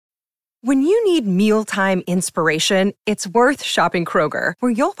When you need mealtime inspiration, it's worth shopping Kroger,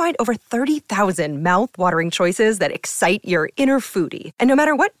 where you'll find over 30,000 mouth-watering choices that excite your inner foodie. And no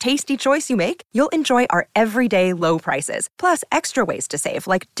matter what tasty choice you make, you'll enjoy our everyday low prices, plus extra ways to save,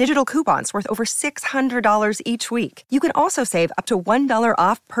 like digital coupons worth over $600 each week. You can also save up to $1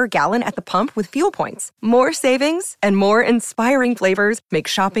 off per gallon at the pump with fuel points. More savings and more inspiring flavors make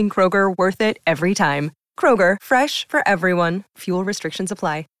shopping Kroger worth it every time. Kroger, fresh for everyone. Fuel restrictions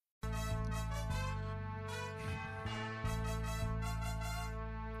apply.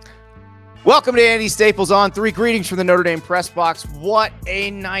 Welcome to Andy Staples on 3. Greetings from the Notre Dame press box. What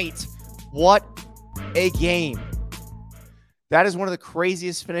a night. What a game. That is one of the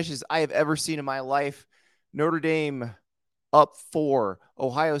craziest finishes I have ever seen in my life. Notre Dame up 4.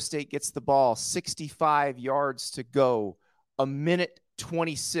 Ohio State gets the ball, 65 yards to go, a minute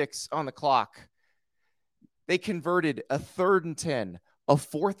 26 on the clock. They converted a 3rd and 10, a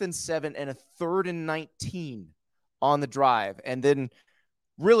 4th and 7, and a 3rd and 19 on the drive. And then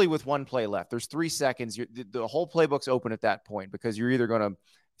really with one play left, there's 3 seconds. The whole playbook's open at that point because you're either going to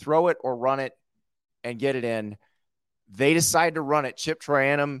throw it or run it and get it in. They decide to run it. Chip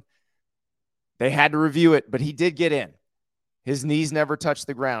Trianum, they had to review it, but he did get in. His knees never touched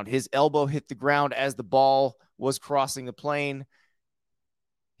the ground. His elbow hit the ground as the ball was crossing the plane.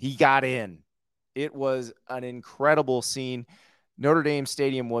 He got in. It was an incredible scene. Notre Dame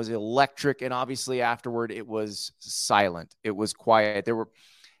Stadium was electric, and obviously afterward it was silent. It was quiet.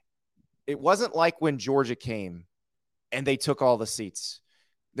 It wasn't like when Georgia came and they took all the seats.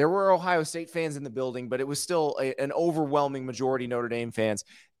 There were Ohio State fans in the building, but it was still an overwhelming majority Notre Dame fans,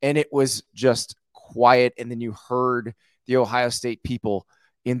 and it was just quiet. And then you heard the Ohio State people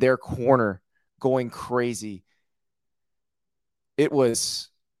in their corner going crazy. It was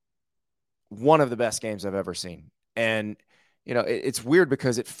one of the best games I've ever seen. And you know, it's weird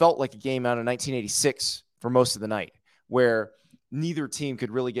because it felt like a game out of 1986 for most of the night where neither team could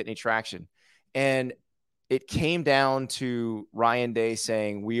really get any traction. And it came down to Ryan Day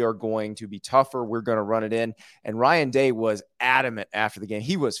saying, we are going to be tougher. We're going to run it in. And Ryan Day was adamant after the game.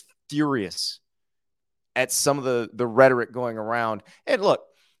 He was furious at some of the rhetoric going around. And look,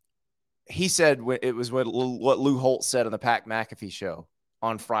 he said it was what Lou Holtz said on the Pat McAfee show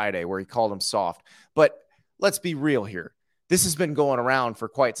on Friday where he called him soft. But let's be real here. This has been going around for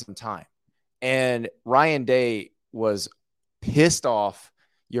quite some time. And Ryan Day was pissed off.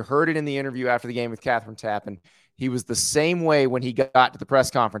 You heard it in the interview after the game with Catherine Tappan. He was the same way when he got to the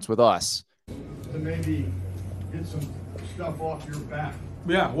press conference with us. To maybe get some stuff off your back.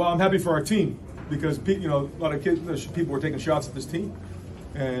 Yeah, well, I'm happy for our team because, you know, a lot of people were taking shots at this team.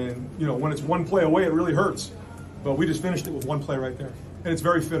 And, you know, when it's one play away, it really hurts. But we just finished it with one play right there. And it's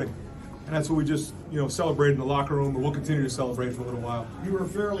very fitting. And that's what we just, you know, celebrated in the locker room, and we'll continue to celebrate for a little while. You were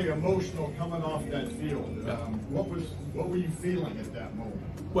fairly emotional coming off that field. Yeah. What were you feeling at that moment?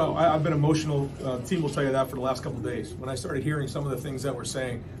 Well, I've been emotional. The team will tell you that for the last couple of days. When I started hearing some of the things that we're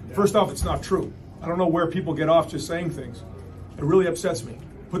saying, First off, it's not true. I don't know where people get off just saying things. It really upsets me.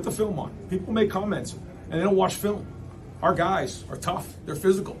 Put the film on. People make comments, and they don't watch film. Our guys are tough. They're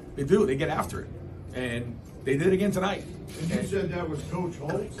physical. They do. They get after it. And they did it again tonight. And you said that was Coach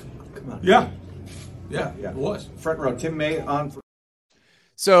Holtz? Yeah, it was. Front row, Tim May on.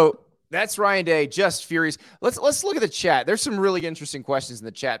 So that's Ryan Day, just furious. Let's look at the chat. There's some really interesting questions in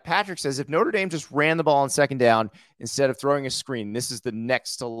the chat. Patrick says, if Notre Dame just ran the ball on second down instead of throwing a screen, this is the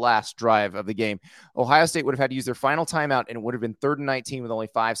next to last drive of the game. Ohio State would have had to use their final timeout, and it would have been 3rd and 19 with only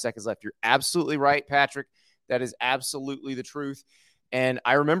 5 seconds left. You're absolutely right, Patrick. That is absolutely the truth. And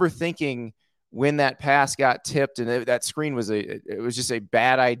I remember thinking when that pass got tipped and that screen was just a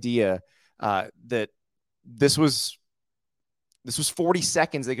bad idea, that this was 40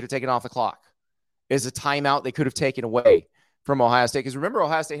 seconds they could have taken off the clock as a timeout they could have taken away from Ohio State. Because remember,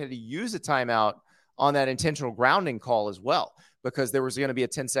 Ohio State had to use a timeout on that intentional grounding call as well, because there was going to be a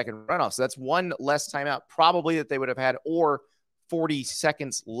 10-second runoff. So that's one less timeout probably that they would have had, or 40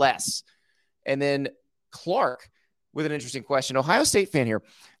 seconds less. And then Clark with an interesting question. Ohio State fan here.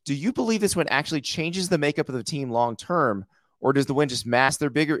 Do you believe this win actually changes the makeup of the team long-term, or does the win just mask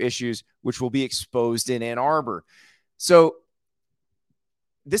their bigger issues, which will be exposed in Ann Arbor? So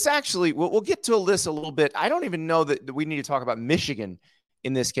this actually, we'll get to this a little bit. I don't even know that we need to talk about Michigan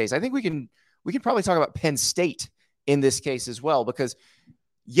in this case. I think we can probably talk about Penn State in this case as well, because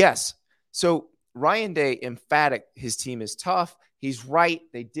yes, so Ryan Day, emphatic, his team is tough. He's right.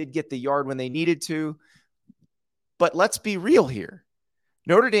 They did get the yard when they needed to. But let's be real here.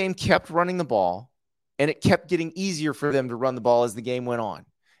 Notre Dame kept running the ball, and it kept getting easier for them to run the ball as the game went on.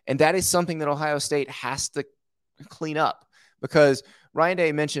 And that is something that Ohio State has to clean up, because Ryan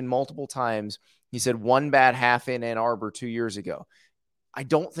Day mentioned multiple times, he said one bad half in Ann Arbor 2 years ago. I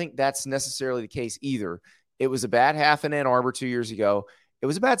don't think that's necessarily the case either. It was a bad half in Ann Arbor 2 years ago. It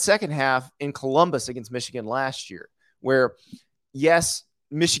was a bad second half in Columbus against Michigan last year, where, yes,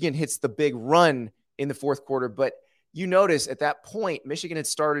 Michigan hits the big run in the fourth quarter, but you notice at that point, Michigan had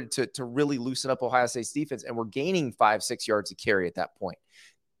started to really loosen up Ohio State's defense and were gaining 5-6 yards a carry at that point.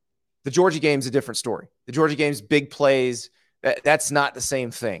 The Georgia game's a different story. The Georgia game's big plays. That's not the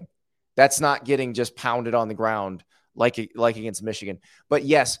same thing. That's not getting just pounded on the ground like against Michigan. But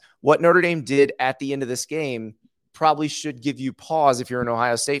yes, what Notre Dame did at the end of this game probably should give you pause if you're an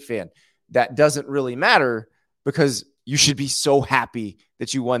Ohio State fan. That doesn't really matter because you should be so happy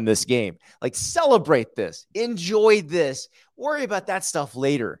that you won this game. Like, celebrate this. Enjoy this. Worry about that stuff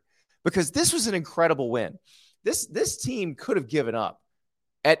later because this was an incredible win. This team could have given up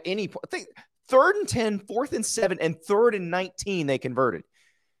at any point. I think 3rd and 10, 4th and 7, and 3rd and 19 they converted.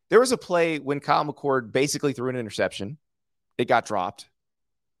 There was a play when Kyle McCord basically threw an interception. It got dropped.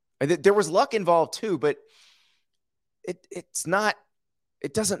 There was luck involved too, but it's not –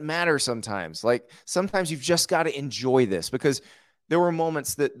 it doesn't matter sometimes. Like, sometimes you've just got to enjoy this because there were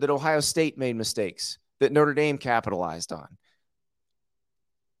moments that Ohio State made mistakes that Notre Dame capitalized on.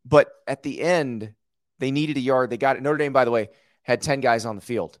 But at the end, they needed a yard. They got it. Notre Dame, by the way, had 10 guys on the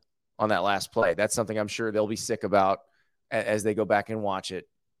field on that last play. That's something I'm sure they'll be sick about as they go back and watch it.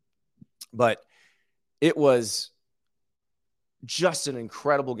 But it was just an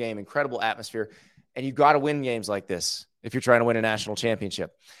incredible game, incredible atmosphere. And you've got to win games like this if you're trying to win a national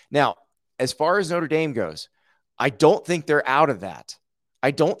championship. Now, as far as Notre Dame goes, I don't think they're out of that. I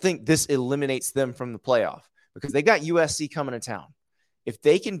don't think this eliminates them from the playoff because they got USC coming to town. If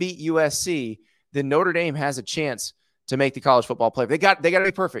they can beat USC, then Notre Dame has a chance to make the college football playoff. They got to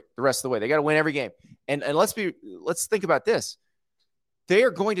be perfect the rest of the way. They got to win every game. And let's think about this. They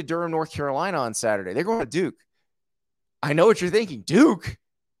are going to Durham, North Carolina on Saturday. They're going to Duke. I know what you're thinking, Duke.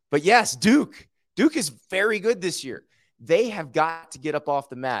 But yes, Duke. Duke is very good this year. They have got to get up off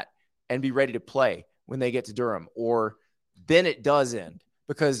the mat and be ready to play when they get to Durham, or then it does end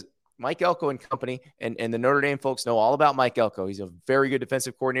because Mike Elko and company and the Notre Dame folks know all about Mike Elko. He's a very good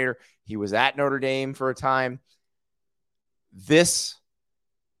defensive coordinator. He was at Notre Dame for a time. This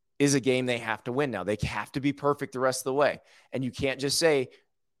is a game they have to win now. They have to be perfect the rest of the way. And you can't just say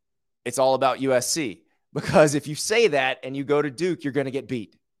it's all about USC because if you say that and you go to Duke, you're going to get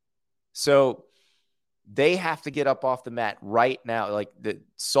beat. So they have to get up off the mat right now. Like,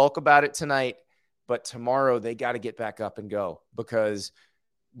 sulk about it tonight, but tomorrow they got to get back up and go because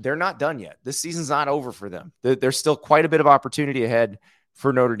they're not done yet. This season's not over for them. There's still quite a bit of opportunity ahead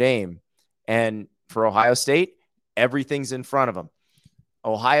for Notre Dame. And for Ohio State, everything's in front of them.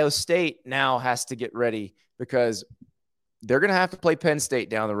 Ohio State now has to get ready because they're going to have to play Penn State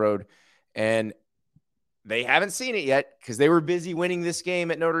down the road. And they haven't seen it yet because they were busy winning this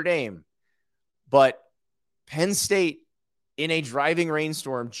game at Notre Dame. But Penn State, in a driving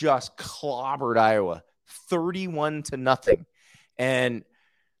rainstorm, just clobbered Iowa 31-0. And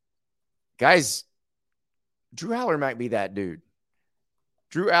guys, Drew Aller might be that dude.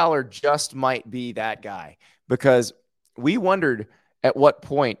 Drew Aller just might be that guy because we wondered at what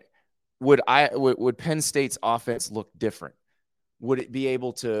point would Penn State's offense look different? Would it be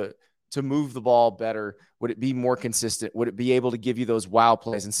able to move the ball better? Would it be more consistent? Would it be able to give you those wow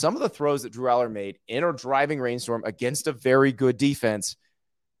plays? And some of the throws that Drew Aller made in a driving rainstorm against a very good defense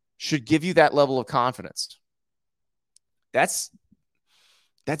should give you that level of confidence. That's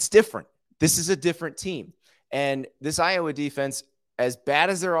different. This is a different team. And this Iowa defense, as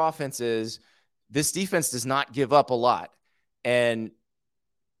bad as their offense is, this defense does not give up a lot. And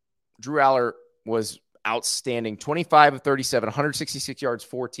Drew Aller was outstanding. 25 of 37, 166 yards,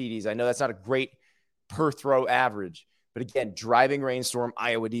 4 TDs. I know that's not a great per throw average, but again, driving rainstorm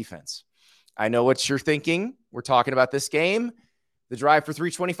Iowa defense. I know what you're thinking. We're talking about this game. The drive for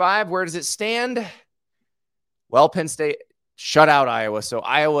 325, where does it stand? Well, Penn State shut out Iowa. So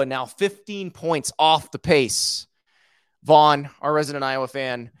Iowa now 15 points off the pace. Vaughn, our resident Iowa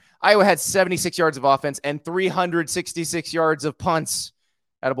fan, Iowa had 76 yards of offense and 366 yards of punts.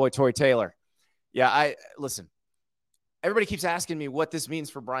 Attaboy Tory Taylor. Yeah, listen, everybody keeps asking me what this means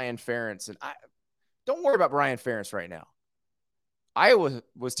for Brian Ferentz, and don't worry about Brian Ferentz right now. Iowa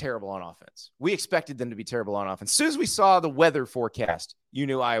was terrible on offense. We expected them to be terrible on offense. As soon as we saw the weather forecast, you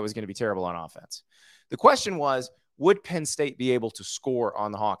knew Iowa was going to be terrible on offense. The question was, would Penn State be able to score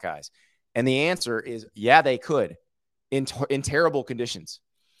on the Hawkeyes? And the answer is, yeah, they could in terrible conditions.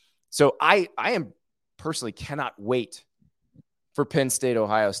 So I am personally cannot wait for Penn State,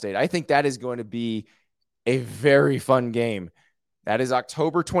 Ohio State. I think that is going to be a very fun game. That is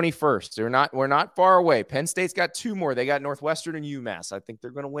October 21st. We're not far away. Penn State's got 2 more. They got Northwestern and UMass. I think they're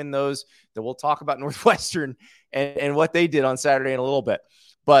going to win those. Then we'll talk about Northwestern and what they did on Saturday in a little bit.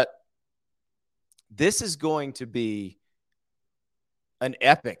 But this is going to be an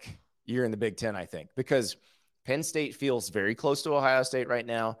epic year in the Big Ten, I think, because Penn State feels very close to Ohio State right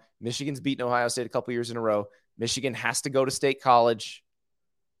now. Michigan's beaten Ohio State a couple years in a row. Michigan has to go to State College.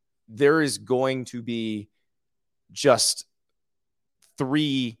 There is going to be just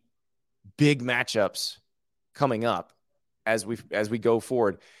 3 big matchups coming up as we go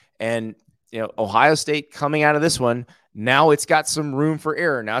forward. And, Ohio State coming out of this one, now it's got some room for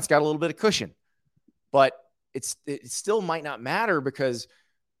error. Now it's got a little bit of cushion. But it still might not matter because,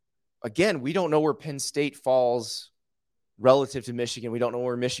 again, we don't know where Penn State falls relative to Michigan. We don't know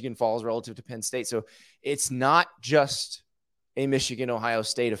where Michigan falls relative to Penn State. So it's not just a Michigan-Ohio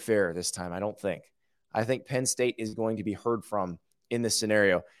State affair this time, I don't think. I think Penn State is going to be heard from in this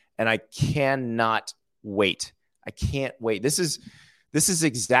scenario, and I cannot wait. I can't wait. This is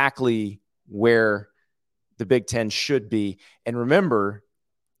exactly where the Big Ten should be. And remember,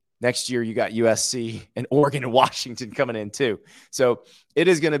 next year you got USC and Oregon and Washington coming in too. So it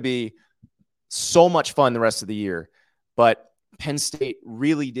is going to be so much fun the rest of the year. But Penn State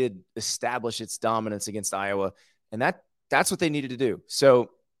really did establish its dominance against Iowa, and that's what they needed to do. So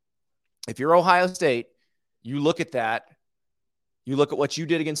if you're Ohio State, you look at that, you look at what you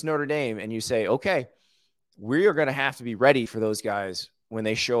did against Notre Dame, and you say, okay, we are going to have to be ready for those guys when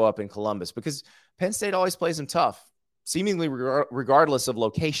they show up in Columbus, because Penn State always plays them tough, seemingly regardless of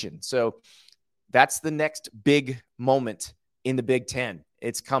location. So that's the next big moment in the Big Ten.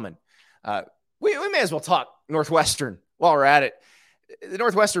 It's coming. We may as well talk Northwestern while we're at it. The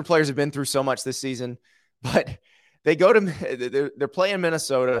Northwestern players have been through so much this season, but they're playing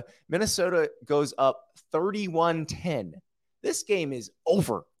Minnesota. Minnesota goes up 31-10. This game is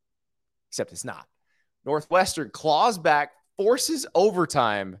over, except it's not. Northwestern claws back, forces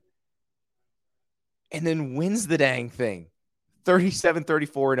overtime, and then wins the dang thing.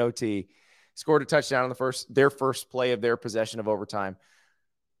 37-34 in OT. Scored a touchdown on their first play of their possession of overtime.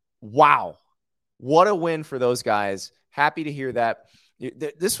 Wow. What a win for those guys. Happy to hear that.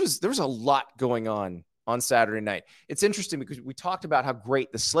 There was a lot going on Saturday night. It's interesting because we talked about how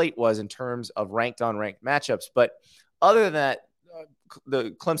great the slate was in terms of ranked on ranked matchups. But other than that,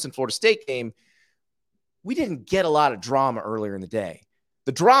 the Clemson-Florida State game, we didn't get a lot of drama earlier in the day.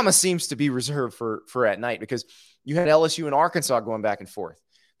 The drama seems to be reserved for at night because you had LSU and Arkansas going back and forth.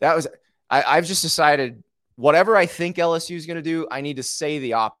 I've just decided whatever I think LSU is going to do, I need to say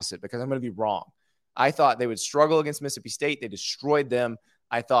the opposite because I'm going to be wrong. I thought they would struggle against Mississippi State. They destroyed them.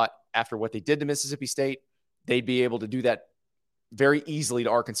 I thought after what they did to Mississippi State, they'd be able to do that very easily to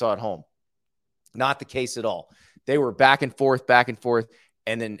Arkansas at home. Not the case at all. They were back and forth,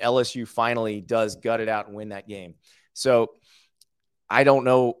 and then LSU finally does gut it out and win that game. So I don't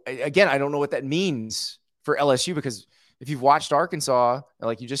know. Again, I don't know what that means for LSU because if you've watched Arkansas,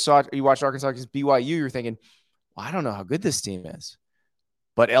 like you watched Arkansas against BYU, you're thinking, well, I don't know how good this team is.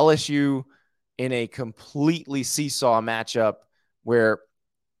 But LSU in a completely seesaw matchup where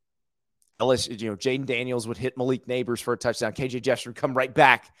LSU, Jaden Daniels would hit Malik Neighbors for a touchdown. KJ Jefferson would come right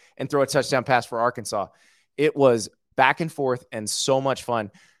back and throw a touchdown pass for Arkansas. It was back and forth and so much fun.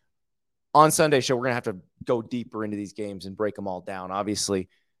 On Sunday's show, we're going to have to go deeper into these games and break them all down. Obviously,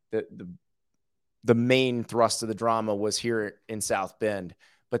 the main thrust of the drama was here in South Bend,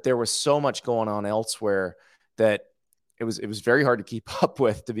 but there was so much going on elsewhere that it was very hard to keep up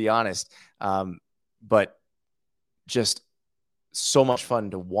with, to be honest. But just so much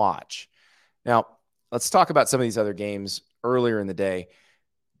fun to watch. Now, let's talk about some of these other games earlier in the day.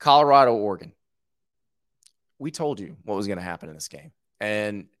 Colorado, Oregon. We told you what was going to happen in this game.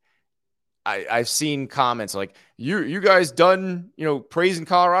 And I've seen comments like, you guys done, praising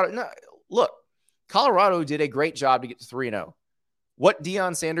Colorado. No, look, Colorado did a great job to get to 3-0. What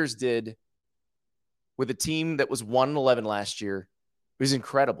Deion Sanders did with a team that was 1-11 last year was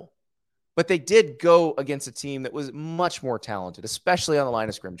incredible. But they did go against a team that was much more talented, especially on the line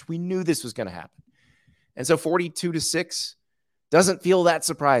of scrimmage. We knew this was going to happen. And so 42-6 doesn't feel that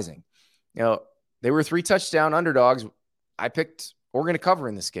surprising. They were 3 touchdown underdogs. I picked Oregon to cover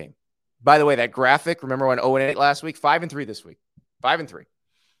in this game. By the way, that graphic, remember when 0-8 last week? 5-3 this week. 5-3.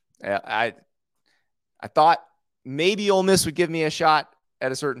 I thought maybe Ole Miss would give me a shot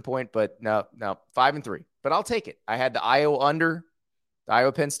at a certain point, but no, 5-3. But I'll take it. I had the Iowa under, the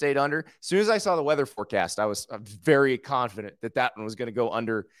Iowa Penn State under. As soon as I saw the weather forecast, I was very confident that one was going to go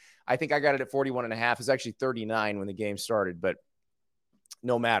under. I think I got it at 41.5. It was actually 39 when the game started, but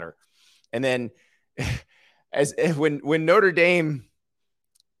no matter. And then when Notre Dame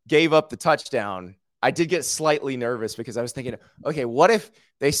gave up the touchdown, I did get slightly nervous because I was thinking, okay, what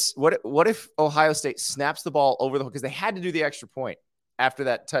if Ohio State snaps the ball over the, because they had to do the extra point after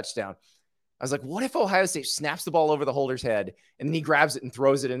that touchdown. I was like, what if Ohio State snaps the ball over the holder's head and then he grabs it and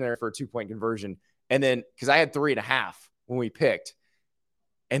throws it in there for a 2-point conversion? And then, because I had 3.5 when we picked,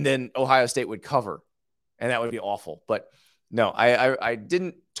 and then Ohio State would cover, and that would be awful. But no, I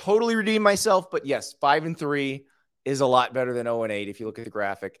didn't totally redeem myself. But yes, 5-3 is a lot better than 0-8 if you look at the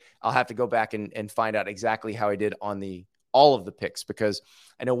graphic. I'll have to go back and find out exactly how I did on all of the picks, because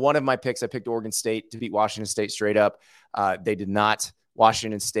I know one of my picks, I picked Oregon State to beat Washington State straight up. They did not.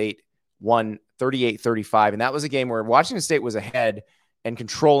 Washington State won 38-35, and that was a game where Washington State was ahead and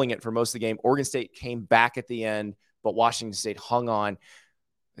controlling it for most of the game. Oregon State came back at the end, but Washington State hung on.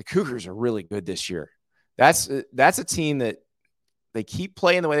 The Cougars are really good this year. That's a team that they keep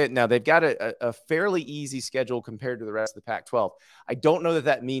playing the way that now they've got a fairly easy schedule compared to the rest of the Pac-12. I don't know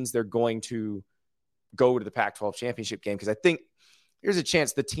that means they're going to go to the Pac-12 championship game, because I think there's a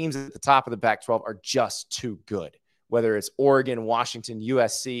chance the teams at the top of the Pac-12 are just too good, whether it's Oregon, Washington,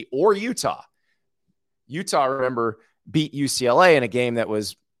 USC, or Utah. Utah, remember, beat UCLA in a game that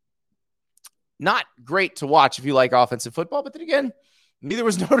was not great to watch if you like offensive football, but then again, neither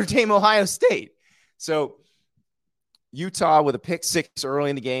was Notre Dame, Ohio State. So Utah, with a pick six early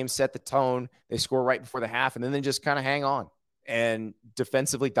in the game, set the tone. They score right before the half, and then they just kind of hang on and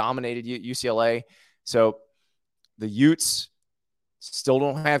defensively dominated UCLA. So the Utes still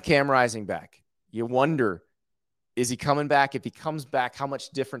don't have Cam Rising back. You wonder, is he coming back? If he comes back, how much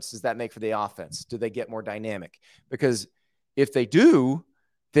difference does that make for the offense? Do they get more dynamic? Because if they do,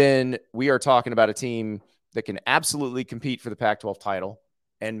 then we are talking about a team that can absolutely compete for the Pac-12 title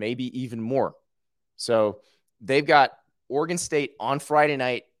and maybe even more. So they've got Oregon State on Friday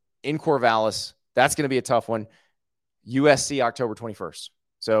night in Corvallis. That's going to be a tough one. USC October 21st.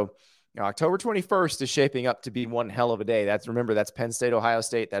 So October 21st is shaping up to be one hell of a day. Remember, that's Penn State, Ohio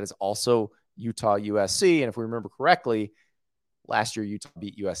State. That is also Utah, USC. And if we remember correctly, last year Utah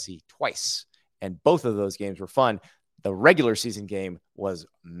beat USC twice, and both of those games were fun. The regular season game was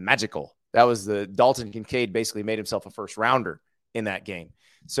magical. That was the Dalton Kincaid basically made himself a first rounder in that game.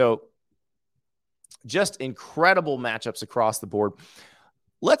 So just incredible matchups across the board.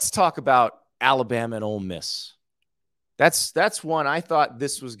 Let's talk about Alabama and Ole Miss. That's one. I thought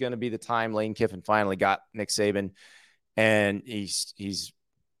this was going to be the time Lane Kiffin finally got Nick Saban, and he's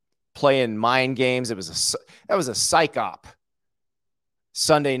playing mind games. That was a psych op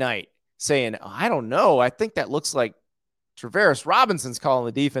Sunday night, saying, I don't know, I think that looks like Travaris Robinson's calling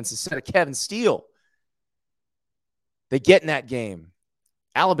the defense instead of Kevin Steele. They get in that game.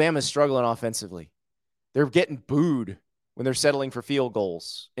 Alabama's struggling offensively. They're getting booed when they're settling for field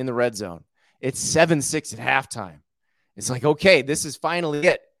goals in the red zone. It's 7-6 at halftime. It's like, okay, this is finally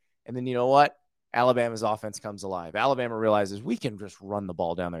it. And then you know what? Alabama's offense comes alive. Alabama realizes we can just run the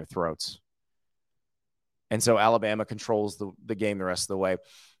ball down their throats. And so Alabama controls the game the rest of the way.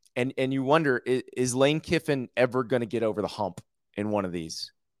 And you wonder, is Lane Kiffin ever going to get over the hump in one of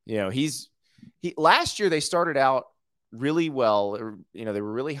these? Last year they started out really well. They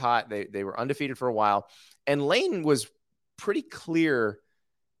were really hot. They were undefeated for a while. And Lane was pretty clear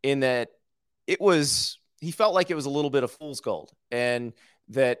in that he felt like it was a little bit of fool's gold, and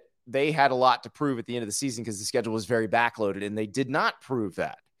that they had a lot to prove at the end of the season because the schedule was very backloaded, and they did not prove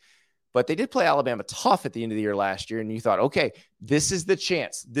that. But they did play Alabama tough at the end of the year last year, and you thought, okay, this is the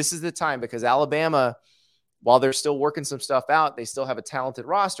chance. This is the time, because Alabama, while they're still working some stuff out, they still have a talented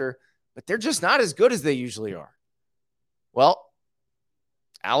roster, but they're just not as good as they usually are. Well,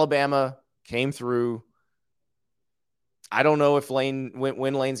 Alabama came through. I don't know if when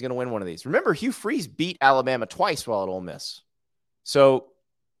Lane's going to win one of these. Remember, Hugh Freeze beat Alabama twice while at Ole Miss. So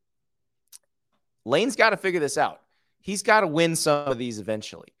Lane's got to figure this out. He's got to win some of these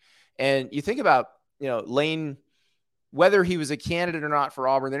eventually. And you think about, Lane, whether he was a candidate or not for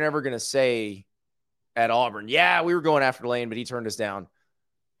Auburn, they're never going to say at Auburn, yeah, we were going after Lane, but he turned us down.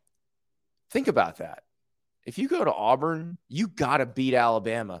 Think about that. If you go to Auburn, you got to beat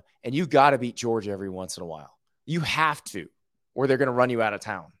Alabama, and you got to beat Georgia every once in a while. You have to, or they're going to run you out of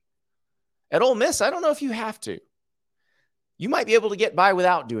town. At Ole Miss, I don't know if you have to. You might be able to get by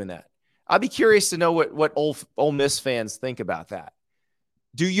without doing that. I'd be curious to know what Ole Miss fans think about that.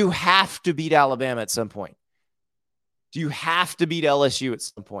 Do you have to beat Alabama at some point? Do you have to beat LSU at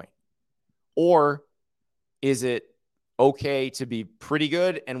some point? Or is it okay to be pretty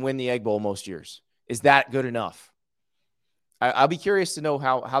good and win the Egg Bowl most years? Is that good enough? I'll be curious to know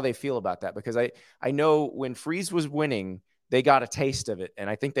how they feel about that, because I know when Freeze was winning, they got a taste of it, and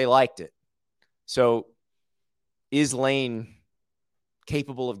I think they liked it. So is Lane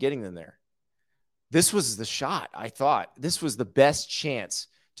capable of getting them there? This was the shot. I thought this was the best chance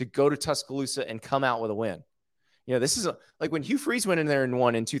to go to Tuscaloosa and come out with a win. This is like when Hugh Freeze went in there and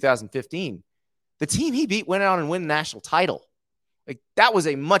won in 2015, the team he beat went out and won the national title. Like, that was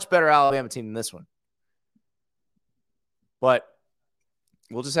a much better Alabama team than this one. But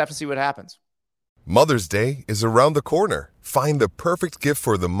we'll just have to see what happens. Mother's Day is around the corner. Find the perfect gift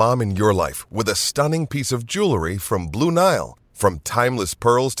for the mom in your life with a stunning piece of jewelry from Blue Nile. From timeless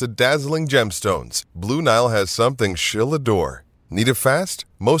pearls to dazzling gemstones, Blue Nile has something she'll adore. Need it fast?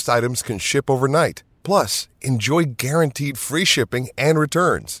 Most items can ship overnight. Plus, enjoy guaranteed free shipping and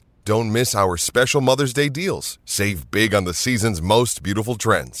returns. Don't miss our special Mother's Day deals. Save big on the season's most beautiful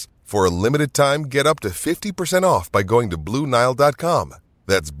trends. For a limited time, get up to 50% off by going to BlueNile.com.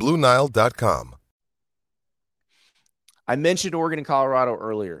 That's BlueNile.com. I mentioned Oregon and Colorado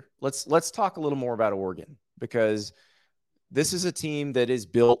earlier. Let's talk a little more about Oregon, because this is a team that is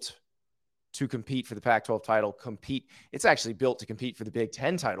built to compete for the Pac-12 title. It's actually built to compete for the Big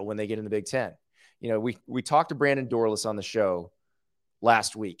Ten title when they get in the Big Ten. We talked to Brandon Dorlus on the show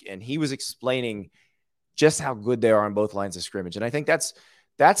last week, and he was explaining just how good they are on both lines of scrimmage. And I think that's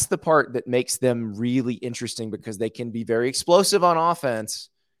the part that makes them really interesting, because they can be very explosive on offense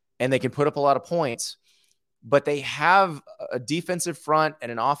and they can put up a lot of points, but they have a defensive front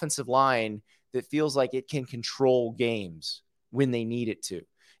and an offensive line that feels like it can control games when they need it to.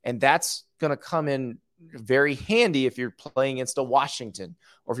 And that's going to come in very handy if you're playing against a Washington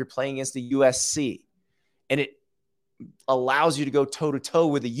or if you're playing against a USC. And it allows you to go toe-to-toe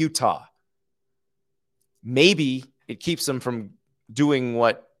with a Utah. Maybe it keeps them from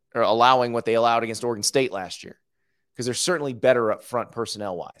allowing what they allowed against Oregon State last year, because they're certainly better up front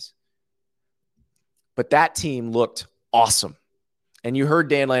personnel-wise. But that team looked awesome. And you heard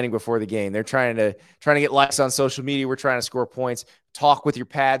Dan Lanning before the game. They're trying to get likes on social media. We're trying to score points. Talk with your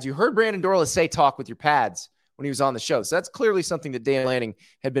pads. You heard Brandon Dorlus say talk with your pads when he was on the show. So that's clearly something that Dan Lanning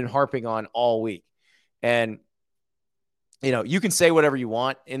had been harping on all week. And, you can say whatever you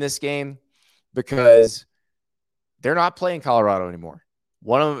want in this game, because they're not playing Colorado anymore.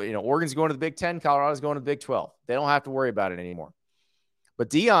 One of them, Oregon's going to the Big Ten. Colorado's going to the Big 12. They don't have to worry about it anymore. But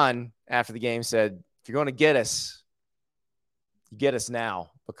Dion, after the game, said, if you're going to get us, you get us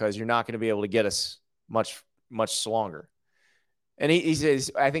now, because you're not going to be able to get us much longer. And he says,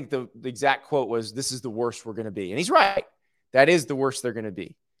 I think the exact quote was, this is the worst we're going to be. And he's right. That is the worst they're going to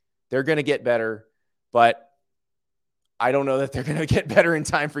be. They're going to get better, but I don't know that they're going to get better in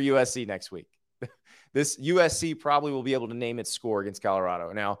time for USC next week. This USC probably will be able to name its score against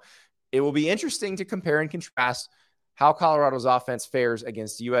Colorado. Now, it will be interesting to compare and contrast how Colorado's offense fares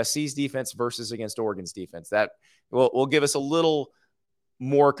against USC's defense versus against Oregon's defense. That will give us a little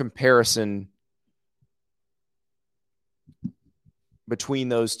more comparison between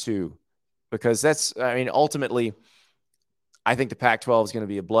those two, because ultimately, I think the Pac-12 is going to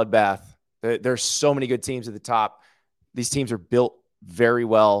be a bloodbath. There's so many good teams at the top. These teams are built very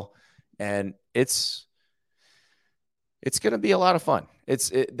well, and it's going to be a lot of fun.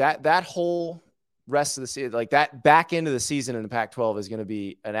 That whole rest of the season, like that back end of the season in the Pac-12, is going to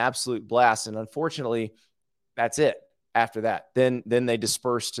be an absolute blast. And unfortunately, that's it. After that, then they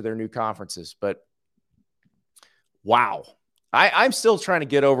disperse to their new conferences. But wow, I'm still trying to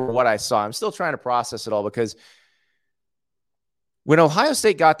get over what I saw. I'm still trying to process it all, because when Ohio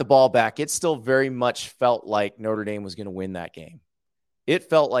State got the ball back, it still very much felt like Notre Dame was going to win that game. It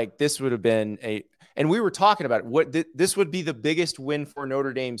felt like this would have been and we were talking about this would be the biggest win for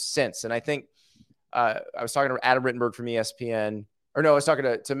Notre Dame since. And I think I was talking to Adam Rittenberg from ESPN, I was talking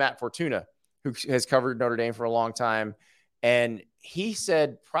to Matt Fortuna, who has covered Notre Dame for a long time. And he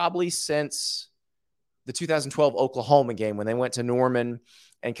said probably since the 2012 Oklahoma game, when they went to Norman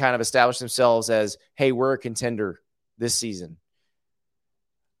and kind of established themselves as, hey, we're a contender this season.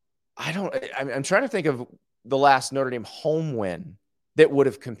 I'm trying to think of the last Notre Dame home win that would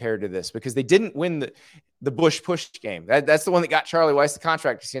have compared to this, because they didn't win the Bush push game. That's the one that got Charlie Weiss the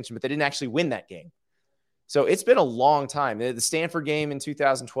contract extension, but they didn't actually win that game. So it's been a long time. The Stanford game in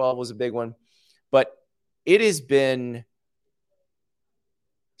 2012 was a big one, but it has been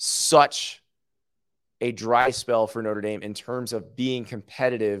such a dry spell for Notre Dame in terms of being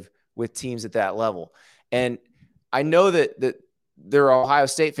competitive with teams at that level. And I know that there are Ohio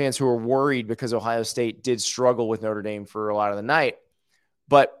State fans who are worried because Ohio State did struggle with Notre Dame for a lot of the night.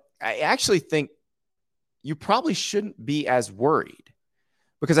 But I actually think you probably shouldn't be as worried,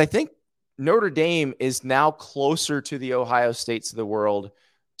 because I think Notre Dame is now closer to the Ohio States of the world,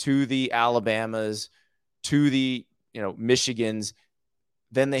 to the Alabamas, to the Michigans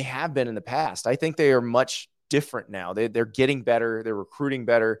than they have been in the past. I think they are much different now. They're getting better. They're recruiting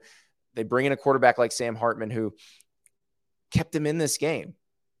better. They bring in a quarterback like Sam Hartman who kept them in this game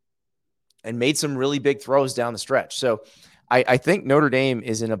and made some really big throws down the stretch. So I think Notre Dame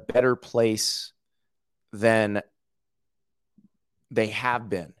is in a better place than they have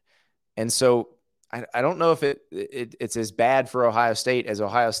been. And so I don't know if it's as bad for Ohio State as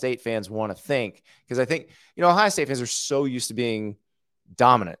Ohio State fans want to think, because I think, Ohio State fans are so used to being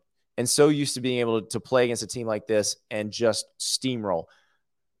dominant and so used to being able to play against a team like this and just steamroll.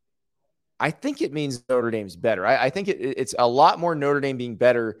 I think it means Notre Dame's better. I think it's a lot more Notre Dame being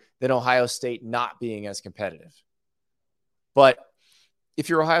better than Ohio State not being as competitive. But if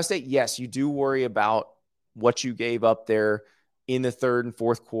you're Ohio State, yes, you do worry about what you gave up there in the third and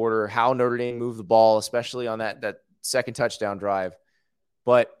fourth quarter, how Notre Dame moved the ball, especially on that second touchdown drive.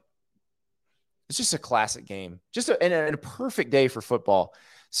 But it's just a classic game, and a perfect day for football.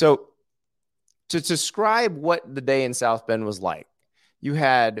 So to describe what the day in South Bend was like, you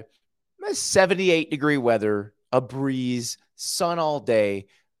had 78-degree weather, a breeze, sun all day,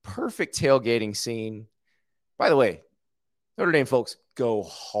 perfect tailgating scene. By the way, Notre Dame folks go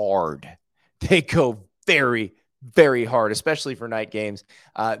hard. They go very, very hard, especially for night games.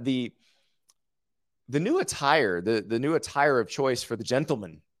 The new attire, the new attire of choice for the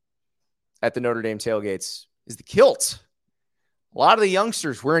gentlemen at the Notre Dame tailgates is the kilt. A lot of the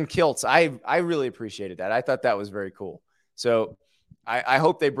youngsters wearing kilts. I really appreciated that. I thought that was very cool. So I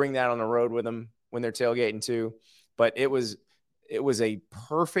hope they bring that on the road with them when they're tailgating too. But it was a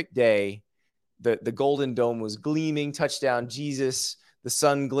perfect day. The Golden Dome was gleaming, touchdown Jesus, the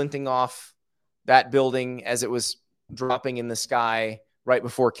sun glinting off that building as it was dropping in the sky right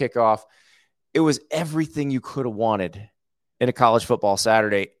before kickoff. It was everything you could have wanted in a college football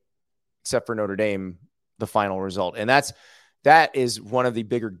Saturday, except for Notre Dame, the final result. And that is one of the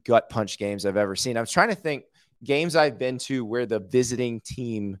bigger gut punch games I've ever seen. I was trying to think games I've been to where the visiting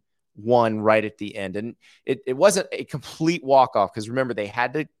team won right at the end. And it wasn't a complete walk-off, because remember, they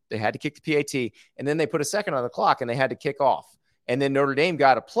had to kick the PAT, and then they put a second on the clock and they had to kick off. And then Notre Dame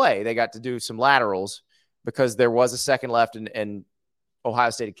got to play. They got to do some laterals because there was a second left and Ohio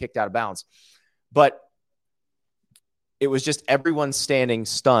State had kicked out of bounds. But it was just everyone standing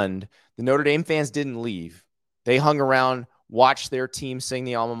stunned. The Notre Dame fans didn't leave. They hung around, watched their team sing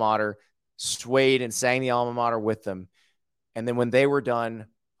the alma mater, swayed and sang the alma mater with them. And then when they were done,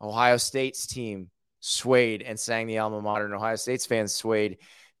 Ohio State's team swayed and sang the alma mater, and Ohio State's fans swayed.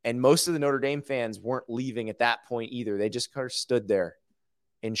 And most of the Notre Dame fans weren't leaving at that point either. They just kind of stood there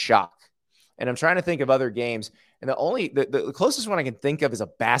in shock. And I'm trying to think of other games. And the closest one I can think of is a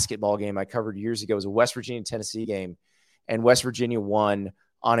basketball game I covered years ago. It was a West Virginia-Tennessee game. And West Virginia won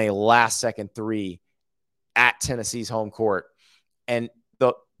on a last-second three at Tennessee's home court. And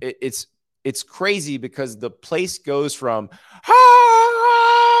it's crazy because the place goes from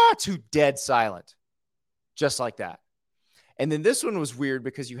to dead silent, just like that. And then this one was weird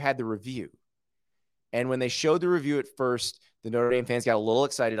because you had the review. And when they showed the review at first, the Notre Dame fans got a little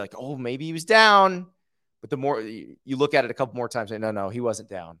excited, like, oh, maybe he was down. But the more you look at it a couple more times, and no, he wasn't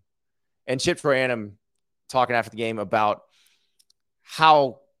down. And Chip Trayanum talking after the game about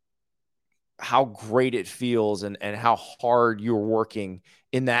how great it feels and how hard you're working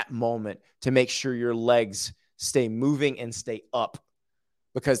in that moment to make sure your legs stay moving and stay up.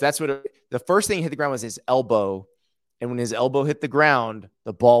 Because that's the first thing hit the ground was his elbow. And when his elbow hit the ground,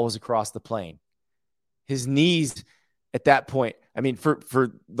 the ball was across the plane. His knees at that point, I mean,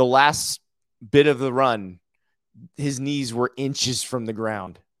 for the last bit of the run, his knees were inches from the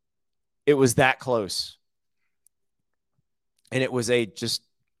ground. It was that close. And it was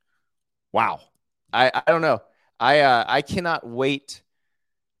wow. I don't know. I cannot wait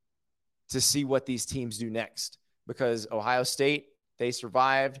to see what these teams do next, because Ohio State, they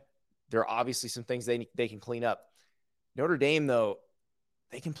survived. There are obviously some things they can clean up. Notre Dame, though,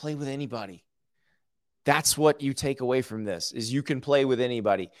 they can play with anybody. That's what you take away from this, is you can play with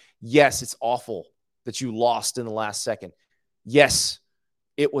anybody. Yes, it's awful that you lost in the last second. Yes,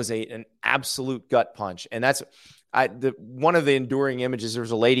 it was an absolute gut punch. And that's one of the enduring images. There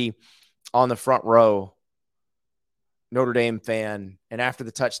was a lady on the front row, Notre Dame fan, and after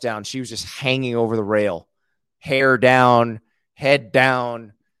the touchdown, she was just hanging over the rail, hair down, head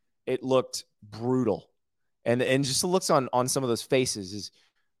down. It looked brutal. And just the looks on some of those faces is,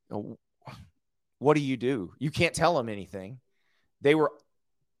 what do? You can't tell them anything. They were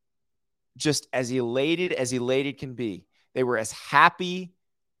just as elated can be. They were as happy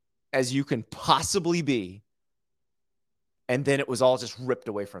as you can possibly be. And then it was all just ripped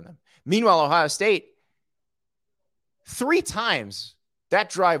away from them. Meanwhile, Ohio State, 3 times that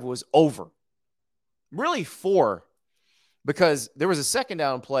drive was over. really 4, because there was a second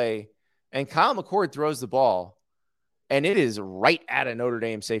down play and Kyle McCord throws the ball and it is right at a Notre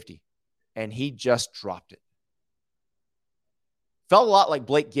Dame safety and he just dropped it. Felt a lot like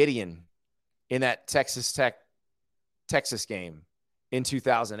Blake Gideon in that Texas game in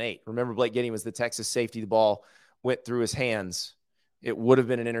 2008. Remember, Blake Gideon was the Texas safety. The ball went through his hands. It would have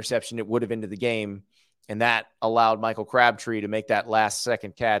been an interception. It would have ended the game. And that allowed Michael Crabtree to make that last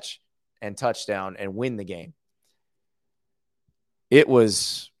second catch and touchdown and win the game. It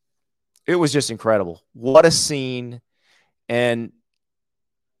was just incredible. What a scene. And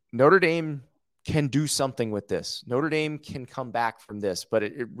Notre Dame can do something with this. Notre Dame can come back from this, but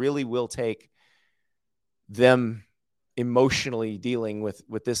it really will take them emotionally dealing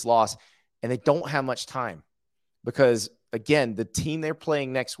with this loss. And they don't have much time because, again, the team they're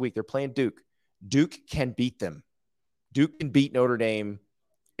playing next week, they're playing Duke. Duke can beat them. Duke can beat Notre Dame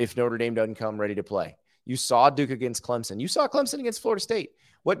if Notre Dame doesn't come ready to play. You saw Duke against Clemson. You saw Clemson against Florida State.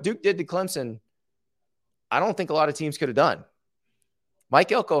 What Duke did to Clemson, I don't think a lot of teams could have done.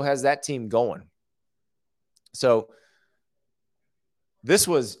 Mike Elko has that team going. So this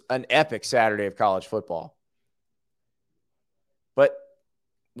was an epic Saturday of college football. But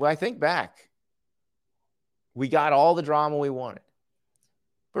when I think back, we got all the drama we wanted.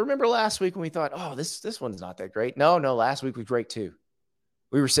 But remember last week when we thought, oh, this one's not that great. No, last week was great too.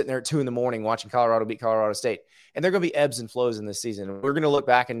 We were sitting there at 2 a.m. watching Colorado beat Colorado State. And there are going to be ebbs and flows in this season. We're going to look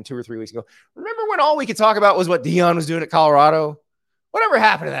back in 2 or 3 weeks and go, remember when all we could talk about was what Deion was doing at Colorado? Whatever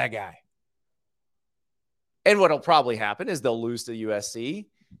happened to that guy? And what'll probably happen is they'll lose to USC,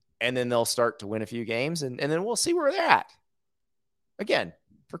 and then they'll start to win a few games, and then we'll see where they're at. Again,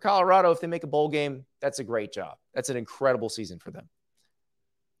 for Colorado, if they make a bowl game, that's a great job. That's an incredible season for them.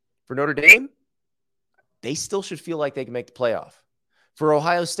 For Notre Dame, they still should feel like they can make the playoff. For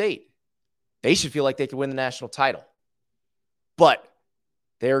Ohio State, they should feel like they could win the national title. But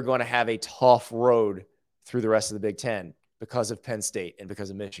they're going to have a tough road through the rest of the Big Ten because of Penn State and because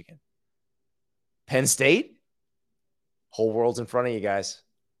of Michigan. Penn State, whole world's in front of you guys.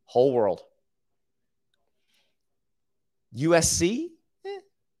 Whole world. USC,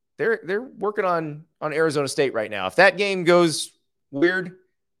 they're working on Arizona State right now. If that game goes weird,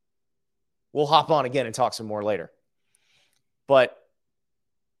 we'll hop on again and talk some more later. But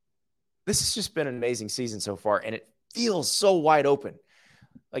this has just been an amazing season so far, and it feels so wide open.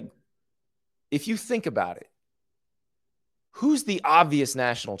 Like, if you think about it, who's the obvious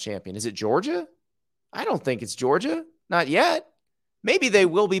national champion? Is it Georgia? I don't think it's Georgia. Not yet. Maybe they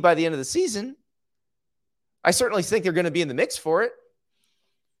will be by the end of the season. I certainly think they're going to be in the mix for it.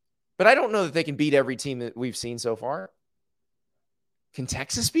 But I don't know that they can beat every team that we've seen so far. Can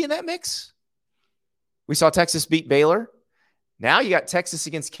Texas be in that mix? We saw Texas beat Baylor. Now you got Texas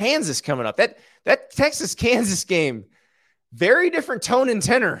against Kansas coming up. That Texas-Kansas game, very different tone and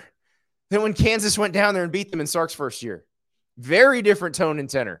tenor than when Kansas went down there and beat them in Sark's first year. Very different tone and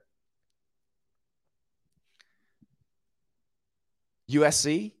tenor.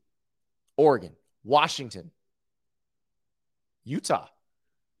 USC, Oregon, Washington, Utah.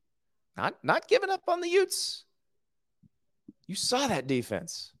 Not giving up on the Utes. You saw that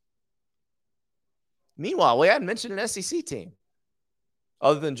defense. Meanwhile, we hadn't mentioned an SEC team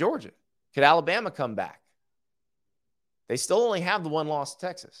other than Georgia. Could Alabama come back? They still only have the one loss to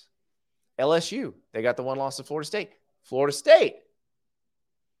Texas. LSU, they got the one loss to Florida State. Florida State,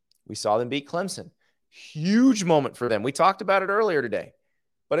 we saw them beat Clemson. Huge moment for them. We talked about it earlier today,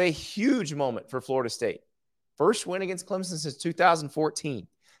 but a huge moment for Florida State. First win against Clemson since 2014.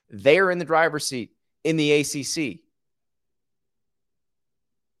 They're in the driver's seat in the ACC.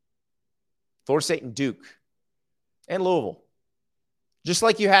 Florida State and Duke and Louisville. Just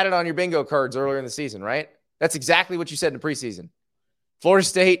like you had it on your bingo cards earlier in the season, right? That's exactly what you said in the preseason. Florida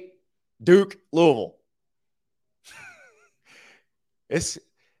State, Duke, Louisville. This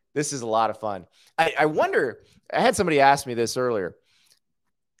is a lot of fun. I wonder, I had somebody ask me this earlier.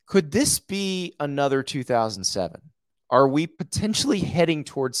 Could this be another 2007? Are we potentially heading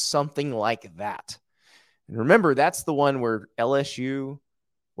towards something like that? And remember, that's the one where LSU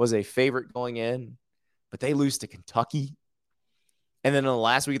was a favorite going in, but they lose to Kentucky. And then in the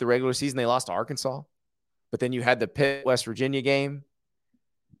last week of the regular season, they lost to Arkansas. But then you had the Pitt, West Virginia game.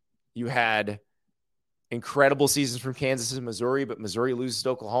 You had incredible seasons from Kansas and Missouri, but Missouri loses to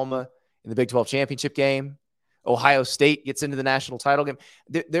Oklahoma in the Big 12 championship game. Ohio State gets into the national title game.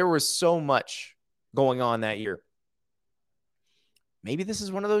 There was so much going on that year. Maybe this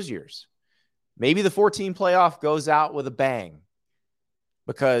is one of those years. Maybe the 14 playoff goes out with a bang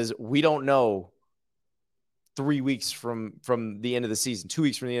because we don't know 3 weeks from the end of the season, 2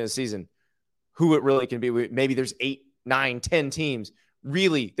 weeks from the end of the season, who it really can be. Maybe there's 8, 9, 10 teams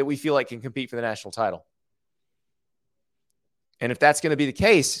really that we feel like can compete for the national title. And if that's going to be the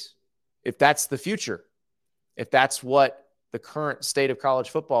case, if that's the future, if that's what the current state of college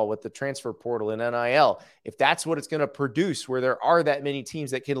football with the transfer portal and NIL, if that's what it's going to produce, where there are that many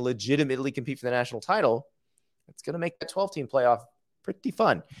teams that can legitimately compete for the national title, it's going to make that 12-team playoff pretty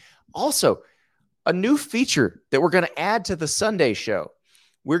fun. Also, a new feature that we're going to add to the Sunday show.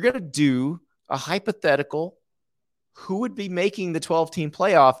 We're going to do a hypothetical who would be making the 12-team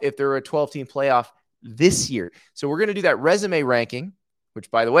playoff if there were a 12-team playoff this year. So we're going to do that resume ranking, which,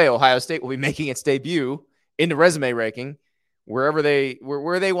 by the way, Ohio State will be making its debut in the resume ranking. Where they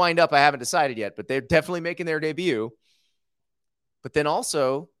wind up, I haven't decided yet, but they're definitely making their debut. But then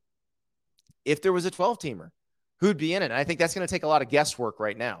also, if there was a 12-teamer, who'd be in it? And I think that's going to take a lot of guesswork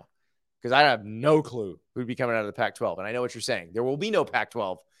right now, because I have no clue who'd be coming out of the Pac-12. And I know what you're saying. There will be no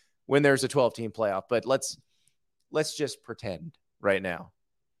Pac-12 when there's a 12-team playoff, but let's just pretend right now.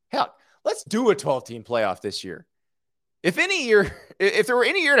 Hell, let's do a 12-team playoff this year. If there were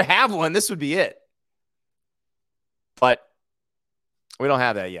any year to have one, this would be it. But we don't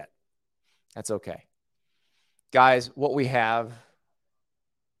have that yet. That's okay. Guys, what we have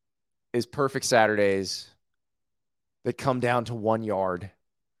is perfect Saturdays that come down to 1 yard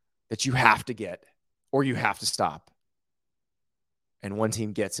that you have to get or you have to stop. And one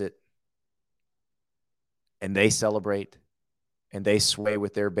team gets it, and they celebrate, and they sway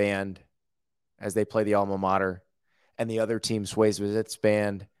with their band as they play the alma mater, and the other team sways with its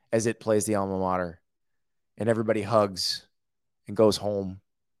band as it plays the alma mater, and everybody hugs and goes home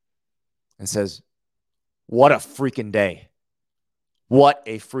and says, what a freaking day. What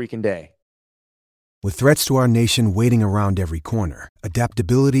a freaking day. With threats to our nation waiting around every corner,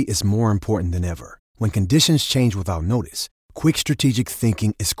 adaptability is more important than ever. When conditions change without notice, quick strategic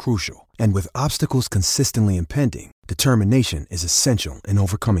thinking is crucial. And with obstacles consistently impending, determination is essential in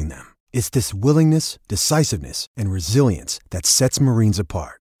overcoming them. It's this willingness, decisiveness, and resilience that sets Marines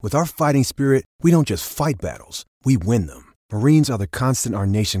apart. With our fighting spirit, we don't just fight battles, we win them. Marines are the constant our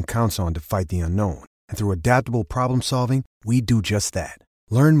nation counts on to fight the unknown. And through adaptable problem solving, we do just that.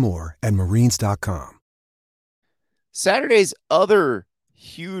 Learn more at marines.com. Saturday's other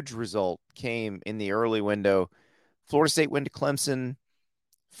huge result came in the early window. Florida State went to Clemson.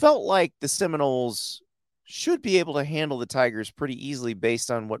 Felt like the Seminoles should be able to handle the Tigers pretty easily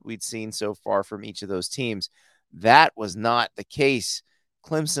based on what we'd seen so far from each of those teams. That was not the case.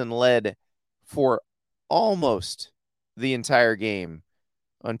 Clemson led for almost the entire game.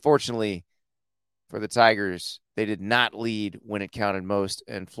 Unfortunately for the Tigers, they did not lead when it counted most,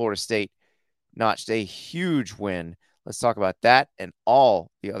 and Florida State notched a huge win. Let's talk about that and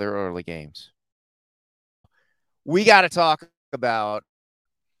all the other early games. We got to talk about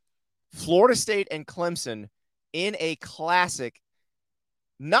Florida State and Clemson in a classic,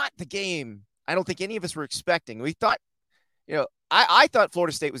 not the game I don't think any of us were expecting. We thought, I thought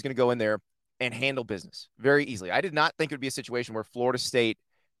Florida State was going to go in there and handle business very easily. I did not think it would be a situation where Florida State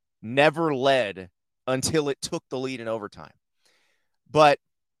never led until it took the lead in overtime. But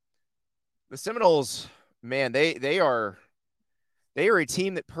the Seminoles, man, they are a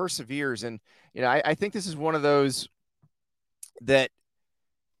team that perseveres. And, I think this is one of those that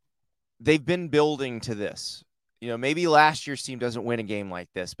they've been building to this. Maybe last year's team doesn't win a game like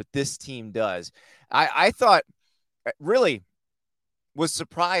this, but this team does. I thought really was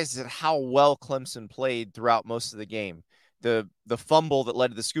surprised at how well Clemson played throughout most of the game. The fumble that led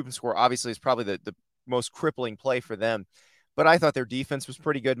to the scoop and score obviously is probably the most crippling play for them. But I thought their defense was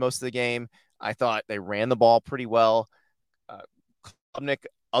pretty good most of the game. I thought they ran the ball pretty well. Klubnik,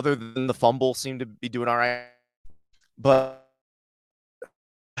 other than the fumble, seemed to be doing all right. But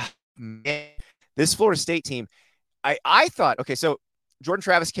man, this Florida State team, I thought, okay, so Jordan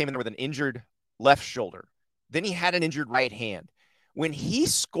Travis came in there with an injured left shoulder. Then he had an injured right hand. When he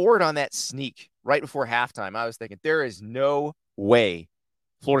scored on that sneak right before halftime, I was thinking, there is no way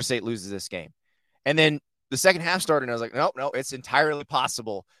Florida State loses this game. And then the second half started, and I was like, no, it's entirely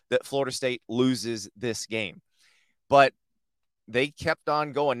possible that Florida State loses this game. But they kept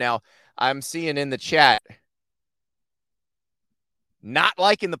on going. Now, I'm seeing in the chat, not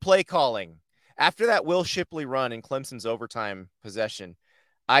liking the play calling. After that Will Shipley run in Clemson's overtime possession,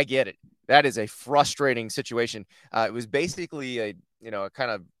 I get it. That is a frustrating situation. It was basically a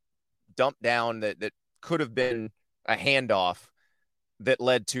kind of dump down that could have been a handoff that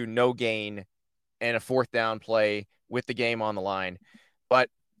led to no gain and a fourth down play with the game on the line. But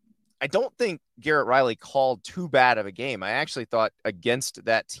I don't think Garrett Riley called too bad of a game. I actually thought against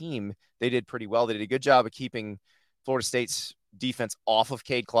that team, they did pretty well. They did a good job of keeping Florida State's defense off of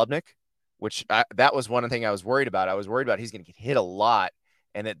Cade Klubnik, which that was one thing I was worried about. I was worried about he's going to get hit a lot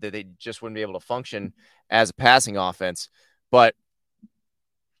and that they just wouldn't be able to function as a passing offense. But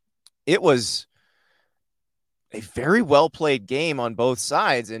it was a very well-played game on both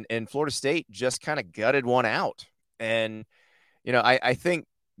sides, and Florida State just kind of gutted one out. And, I think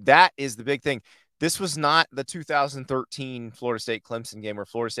that is the big thing. This was not the 2013 Florida State-Clemson game where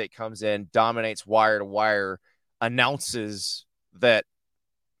Florida State comes in, dominates wire to wire, announces that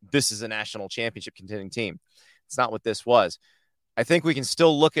this is a national championship contending team. It's not what this was. I think we can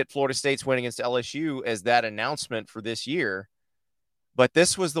still look at Florida State's win against LSU as that announcement for this year, but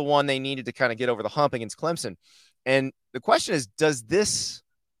this was the one they needed to kind of get over the hump against Clemson. And the question is, does this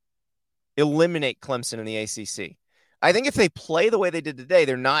eliminate Clemson in the ACC? I think if they play the way they did today,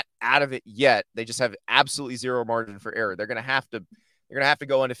 they're not out of it yet. They just have absolutely zero margin for error. They're going to have to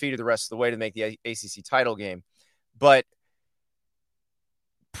go undefeated the rest of the way to make the ACC title game. But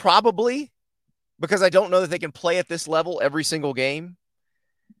probably, because I don't know that they can play at this level every single game,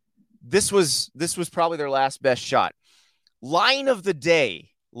 this was probably their last best shot. Line of the day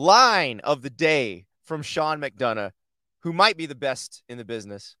from Sean McDonough, who might be the best in the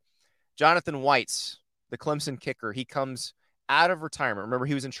business. Jonathan White's, the Clemson kicker. He comes out of retirement. Remember,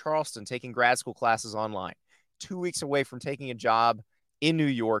 he was in Charleston taking grad school classes online. 2 weeks away from taking a job in New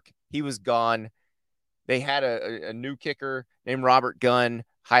York. He was gone. They had a new kicker named Robert Gunn,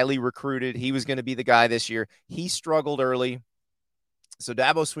 highly recruited. He was going to be the guy this year. He struggled early. So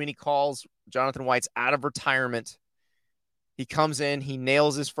Dabo Swinney calls Jonathan White's out of retirement. He comes in, he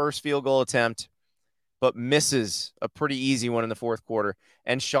nails his first field goal attempt, but misses a pretty easy one in the fourth quarter.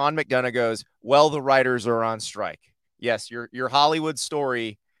 And Sean McDonough goes, well, the writers are on strike. Yes, your Hollywood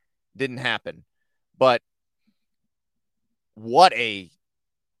story didn't happen, but what a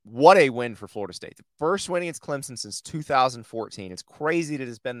win for Florida State. The first win against Clemson since 2014. It's crazy that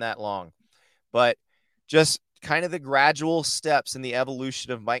it's been that long, but just kind of the gradual steps in the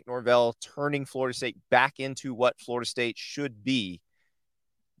evolution of Mike Norvell turning Florida State back into what Florida State should be.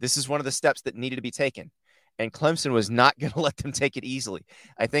 This is one of the steps that needed to be taken. And Clemson was not going to let them take it easily.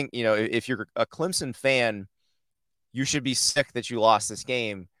 I think, if you're a Clemson fan, you should be sick that you lost this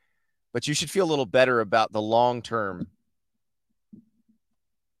game, but you should feel a little better about the long-term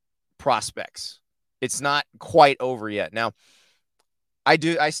prospects. It's not quite over yet. Now, I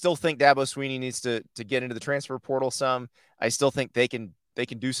still think Dabo Swinney needs to get into the transfer portal some. I still think they can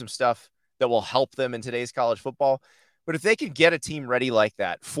do some stuff that will help them in today's college football. But if they can get a team ready like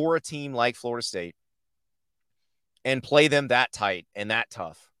that for a team like Florida State and play them that tight and that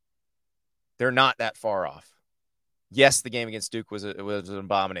tough, they're not that far off. Yes, the game against Duke was an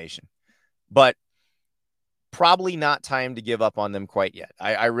abomination, but probably not time to give up on them quite yet.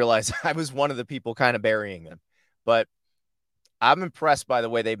 I realize I was one of the people kind of burying them, but I'm impressed by the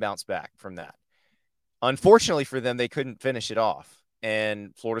way they bounced back from that. Unfortunately for them, they couldn't finish it off,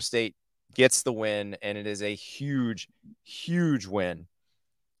 and Florida State gets the win, and it is a huge, huge win.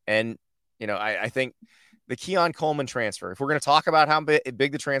 And, I think the Keon Coleman transfer, if we're going to talk about how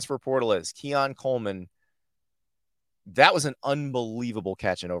big the transfer portal is, Keon Coleman, that was an unbelievable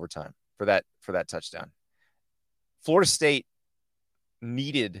catch in overtime for that touchdown. Florida State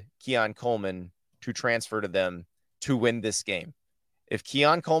needed Keon Coleman to transfer to them to win this game. If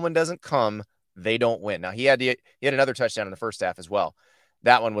Keon Coleman doesn't come, they don't win. Now, he had another touchdown in the first half as well.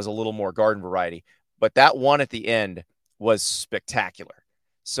 That one was a little more garden variety, but that one at the end was spectacular.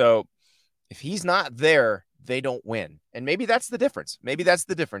 So if he's not there, they don't win. And maybe that's the difference.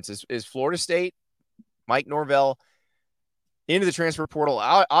 Is Florida State, Mike Norvell, into the transfer portal,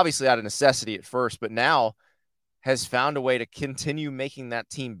 obviously out of necessity at first, but now has found a way to continue making that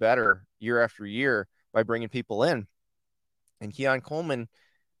team better year after year by bringing people in. And Keon Coleman,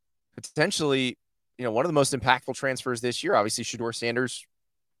 potentially, one of the most impactful transfers this year. Obviously, Shedeur Sanders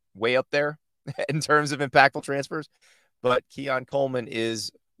way up there in terms of impactful transfers, but Keon Coleman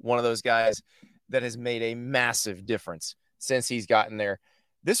is one of those guys that has made a massive difference since he's gotten there.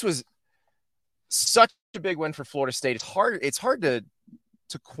 This was such a big win for Florida State. It's hard to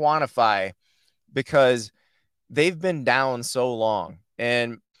quantify because they've been down so long.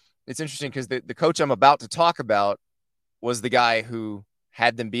 And it's interesting because the coach I'm about to talk about was the guy who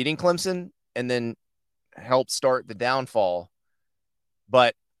had them beating Clemson and then helped start the downfall.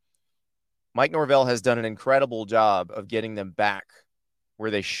 But Mike Norvell has done an incredible job of getting them back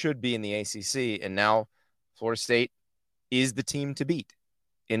where they should be in the ACC. And now Florida State is the team to beat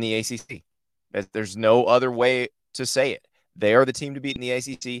in the ACC. There's no other way to say it. They are the team to beat in the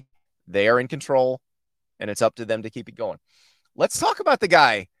ACC. They are in control, and it's up to them to keep it going. Let's talk about the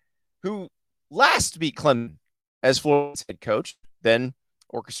guy who last beat Clemson as Florida's head coach, then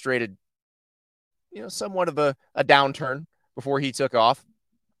orchestrated somewhat of a downturn before he took off.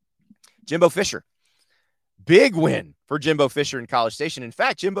 Jimbo Fisher. Big win for Jimbo Fisher in College Station. In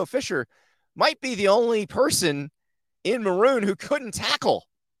fact, Jimbo Fisher might be the only person in maroon who couldn't tackle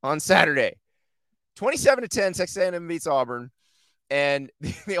on Saturday. 27-10, Texas A&M beats Auburn. And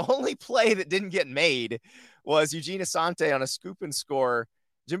the only play that didn't get made was Eugene Asante on a scoop and score.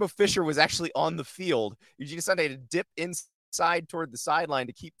 Jimbo Fisher was actually on the field. Eugene Asante had to dip inside toward the sideline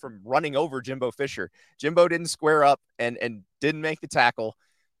to keep from running over Jimbo Fisher. Jimbo didn't square up and didn't make the tackle,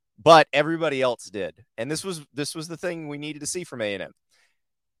 but everybody else did. And this was the thing we needed to see from A&M.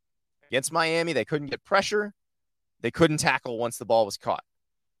 Against Miami, they couldn't get pressure. They couldn't tackle once the ball was caught.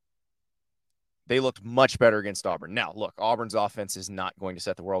 They looked much better against Auburn. Now, look, Auburn's offense is not going to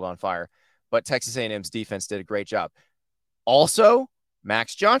set the world on fire, but Texas A&M's defense did a great job. Also,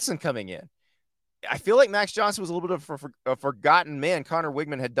 Max Johnson coming in. I feel like Max Johnson was a little bit of a forgotten man. Connor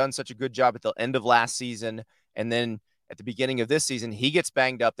Wigman had done such a good job at the end of last season, and then at the beginning of this season, he gets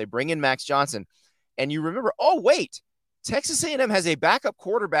banged up. They bring in Max Johnson, and you remember, oh, wait, Texas A&M has a backup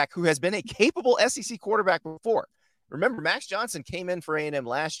quarterback who has been a capable SEC quarterback before. Remember, Max Johnson came in for A&M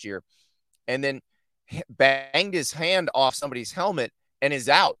last year and then banged his hand off somebody's helmet and is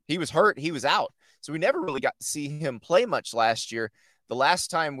out. He was hurt. He was out. So we never really got to see him play much last year. The last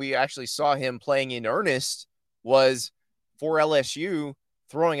time we actually saw him playing in earnest was for LSU,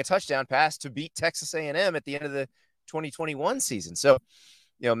 throwing a touchdown pass to beat Texas A&M at the end of the 2021 season. So,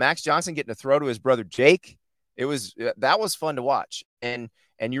 Max Johnson getting to throw to his brother Jake, that was fun to watch. And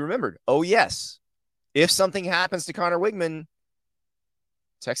you remembered, oh yes, if something happens to Connor Wigman,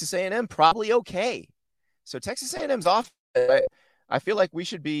 Texas A&M probably okay. So Texas A&M's off. I feel like we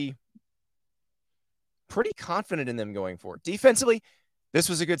should be pretty confident in them going forward. Defensively, this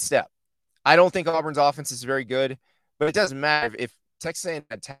was a good step. I don't think Auburn's offense is very good, but it doesn't matter if Texas A&M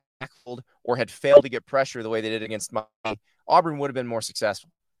had tackled or had failed to get pressure the way they did against Miami. Auburn would have been more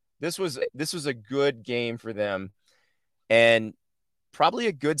successful. This was a good game for them, and probably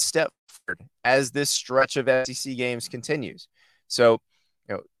a good step forward as this stretch of SEC games continues. So,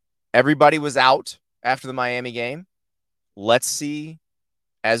 everybody was out after the Miami game. Let's see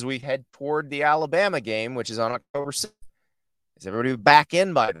as we head toward the Alabama game, which is on October 6th. Is everybody back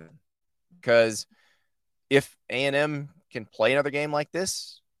in by then? Because if A&M can play another game like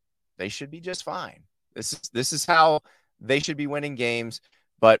this, they should be just fine. This is how they should be winning games,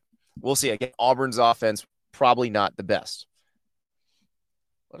 but we'll see. Again, Auburn's offense, probably not the best.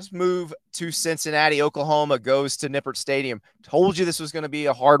 Let us move to Cincinnati. Oklahoma goes to Nippert Stadium. Told you this was going to be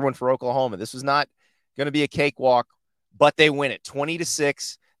a hard one for Oklahoma. This was not going to be a cakewalk, but they win it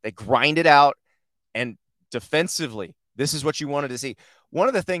 20-6. They grind it out, and defensively, this is what you wanted to see. One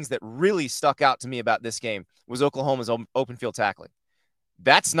of the things that really stuck out to me about this game was Oklahoma's open field tackling.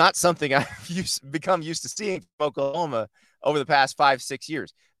 That's not something I've become used to seeing from Oklahoma over the past 5-6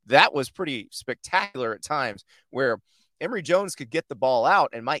 years. That was pretty spectacular at times, where Emory Jones could get the ball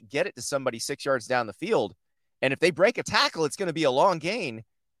out and might get it to somebody 6 yards down the field. And if they break a tackle, it's going to be a long gain.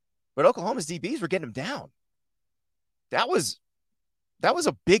 But Oklahoma's DBs were getting them down. That was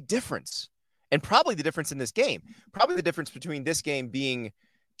a big difference. And probably the difference in this game. Probably the difference between this game being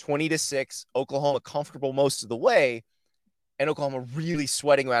 20-6, Oklahoma comfortable most of the way, and Oklahoma really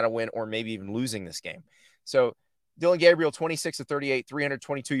sweating out a win or maybe even losing this game. So Dylan Gabriel, 26-38,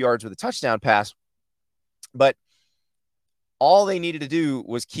 322 yards with a touchdown pass. But all they needed to do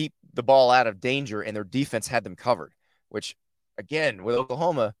was keep the ball out of danger, and their defense had them covered, which, again, with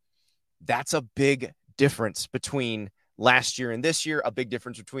Oklahoma, that's a big difference between last year and this year, a big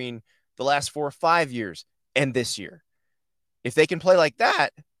difference between the last 4 or 5 years and this year. If they can play like that,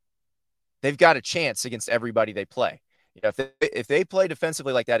 they've got a chance against everybody they play. If they play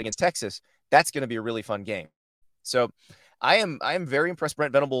defensively like that against Texas, that's going to be a really fun game. So I am very impressed.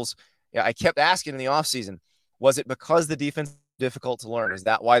 Brent Venables, I kept asking in the offseason, was it because the defense was difficult to learn? Is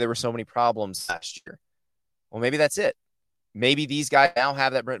that why there were so many problems last year? Well, maybe that's it. Maybe these guys now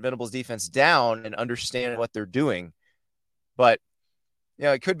have that Brent Venables defense down and understand what they're doing. But,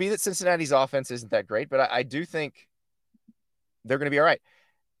 it could be that Cincinnati's offense isn't that great, but I do think they're going to be all right.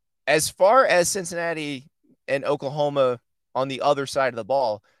 As far as Cincinnati and Oklahoma on the other side of the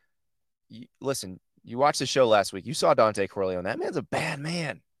ball, listen, you watched the show last week. You saw Dante Corleone. That man's a bad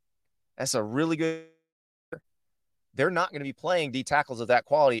man. That's a really good. They're not going to be playing D tackles of that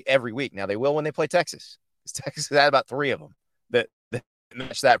quality every week. Now, they will when they play Texas. Texas had about 3 of them that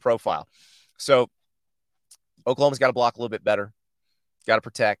match that profile. So Oklahoma's got to block a little bit better, got to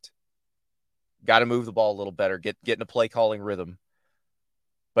protect, got to move the ball a little better, get in a play calling rhythm.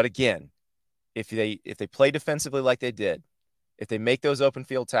 But again, if they play defensively like they did, if they make those open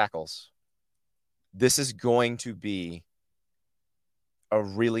field tackles, this is going to be a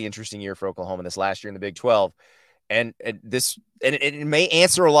really interesting year for Oklahoma this last year in the Big 12. And it may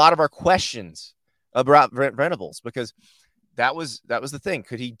answer a lot of our questions about Brent Venables, because that was the thing.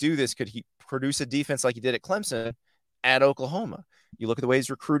 Could he do this? Could he produce a defense like he did at Clemson at Oklahoma? You look at the way he's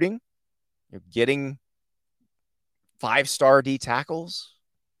recruiting, you're getting 5-star D tackles.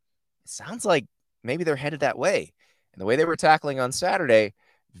 It sounds like maybe they're headed that way. And the way they were tackling on Saturday,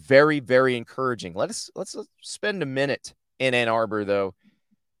 very, very encouraging. Let's spend a minute in Ann Arbor, though.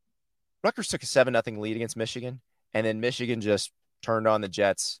 Rutgers took a 7-0 lead against Michigan, and then Michigan just turned on the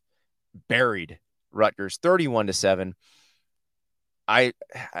Jets, buried Rutgers 31-7. I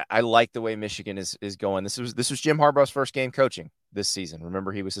like the way Michigan is going. This was Jim Harbaugh's first game coaching this season.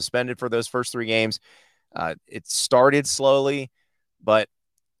 Remember, he was suspended for those first 3 games. It started slowly, but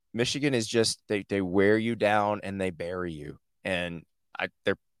Michigan is just, they wear you down and they bury you. And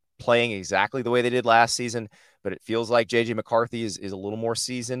they're playing exactly the way they did last season, but it feels like J.J. McCarthy is a little more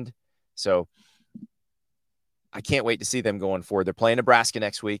seasoned. So I can't wait to see them going forward. They're playing Nebraska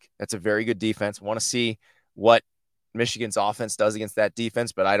next week. That's a very good defense. Want to see what Michigan's offense does against that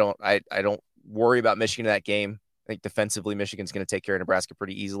defense, but I don't worry about Michigan in that game. I think defensively, Michigan's going to take care of Nebraska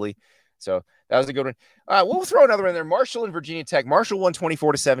pretty easily. So that was a good one. We'll throw another in there. Marshall and Virginia Tech. Marshall won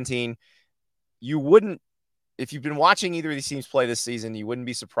 24-17. You wouldn't, if you've been watching either of these teams play this season, you wouldn't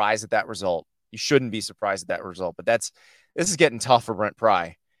be surprised at that result. You shouldn't be surprised at that result. But this is getting tough for Brent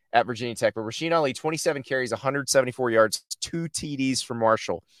Pry at Virginia Tech. But Rasheen Ali, 27 carries, 174 yards, 2 TDs for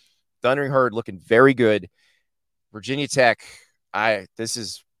Marshall. Thundering Herd looking very good. Virginia Tech, this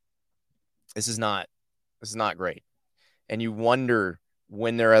is not great. And you wonder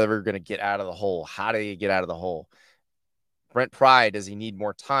when they're ever going to get out of the hole. How do you get out of the hole? Brent Pry, does he need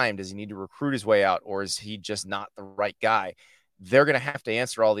more time? Does he need to recruit his way out? Or is he just not the right guy? They're going to have to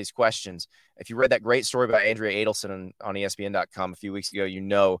answer all these questions. If you read that great story by Andrea Adelson on ESPN.com a few weeks ago, you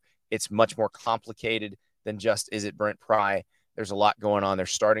know it's much more complicated than just, is it Brent Pry? There's a lot going on. They're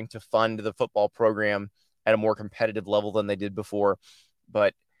starting to fund the football program at a more competitive level than they did before.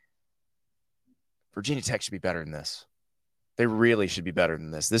 But Virginia Tech should be better than this. They really should be better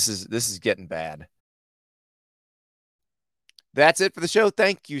than this. This is getting bad. That's it for the show.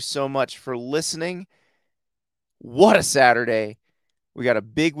 Thank you so much for listening. What a Saturday. We got a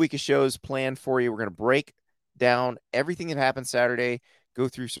big week of shows planned for you. We're going to break down everything that happened Saturday, go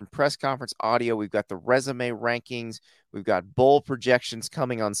through some press conference audio. We've got the resume rankings. We've got bowl projections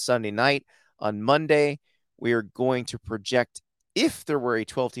coming on Sunday night. On Monday, we are going to project, if there were a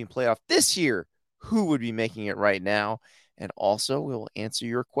 12-team playoff this year, who would be making it right now. And also, we'll answer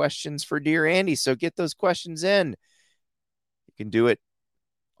your questions for Dear Andy. So get those questions in. You can do it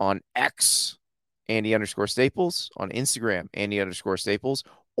on X, Andy_Staples, on Instagram, Andy_Staples,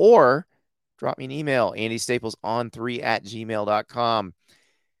 or drop me an email, AndyStaplesOn3@gmail.com.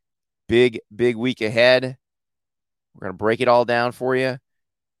 Big week ahead. We're going to break it all down for you. And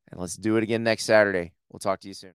let's do it again next Saturday. We'll talk to you soon.